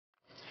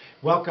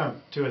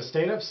Welcome to A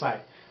State of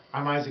Sight.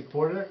 I'm Isaac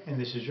Porter, and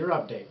this is your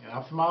update in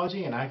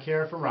ophthalmology and eye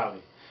care from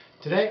Raleigh.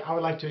 Today, I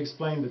would like to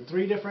explain the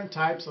three different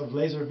types of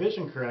laser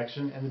vision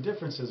correction and the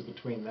differences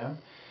between them.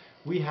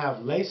 We have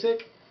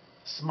Lasik,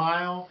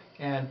 Smile,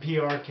 and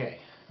PRK.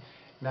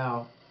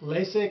 Now,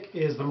 Lasik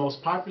is the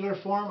most popular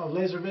form of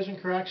laser vision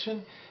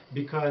correction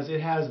because it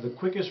has the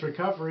quickest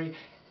recovery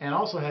and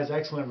also has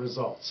excellent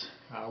results.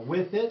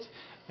 With it,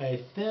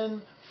 a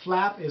thin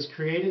flap is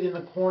created in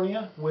the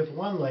cornea with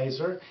one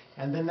laser,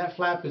 and then that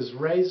flap is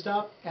raised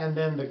up, and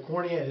then the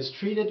cornea is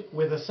treated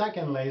with a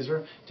second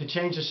laser to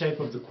change the shape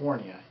of the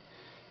cornea.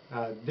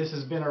 This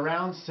has been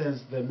around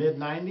since the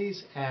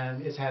mid-90s,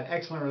 and it's had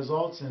excellent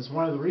results, and it's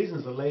one of the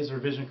reasons that laser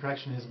vision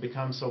correction has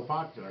become so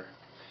popular.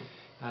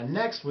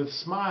 Next, with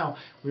Smile,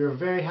 we were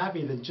very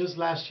happy that just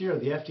last year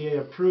the FDA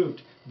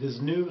approved this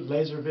new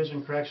laser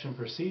vision correction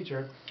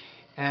procedure,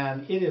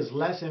 and it is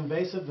less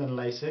invasive than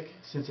LASIK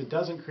since it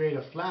doesn't create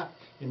a flap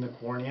in the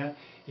cornea.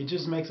 It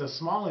just makes a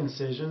small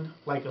incision,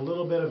 like a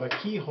little bit of a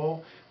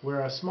keyhole,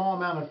 where a small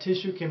amount of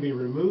tissue can be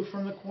removed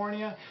from the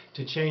cornea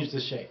to change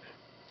the shape.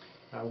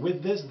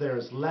 With this,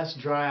 there's less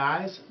dry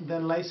eyes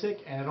than LASIK,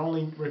 and it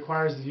only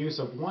requires the use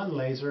of one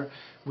laser,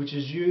 which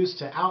is used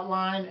to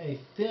outline a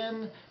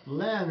thin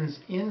lens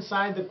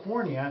inside the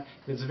cornea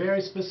that's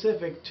very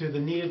specific to the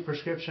needed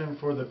prescription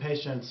for the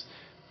patient's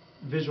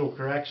visual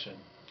correction.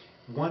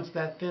 Once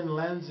that thin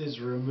lens is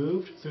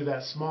removed through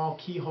that small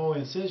keyhole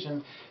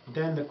incision,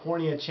 then the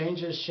cornea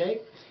changes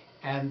shape,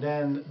 and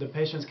then the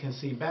patients can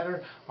see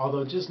better,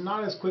 although just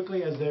not as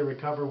quickly as they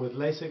recover with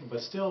LASIK,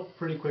 but still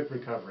pretty quick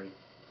recovery.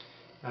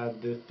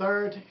 The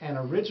third and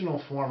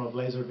original form of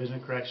laser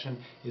vision correction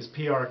is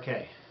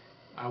PRK.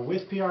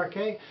 With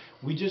PRK,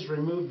 we just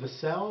remove the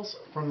cells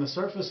from the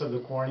surface of the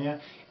cornea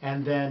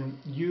and then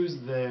use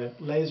the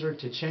laser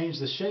to change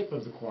the shape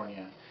of the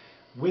cornea.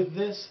 With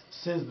this,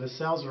 since the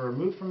cells are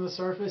removed from the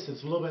surface,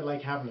 it's a little bit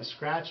like having a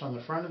scratch on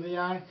the front of the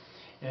eye,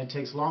 and it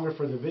takes longer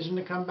for the vision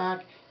to come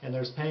back, and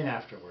there's pain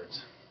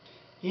afterwards.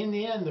 In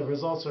the end, the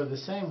results are the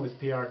same with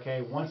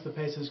PRK once the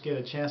patients get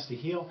a chance to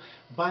heal,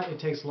 but it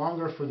takes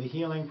longer for the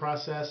healing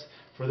process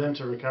for them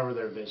to recover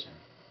their vision.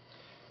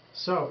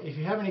 So, if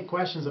you have any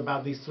questions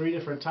about these three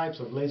different types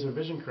of laser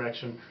vision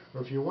correction,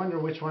 or if you wonder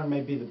which one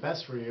may be the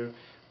best for you,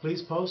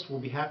 please post.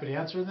 We'll be happy to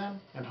answer them,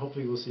 and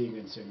hopefully we'll see you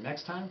again soon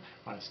next time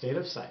on A State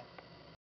of Sight.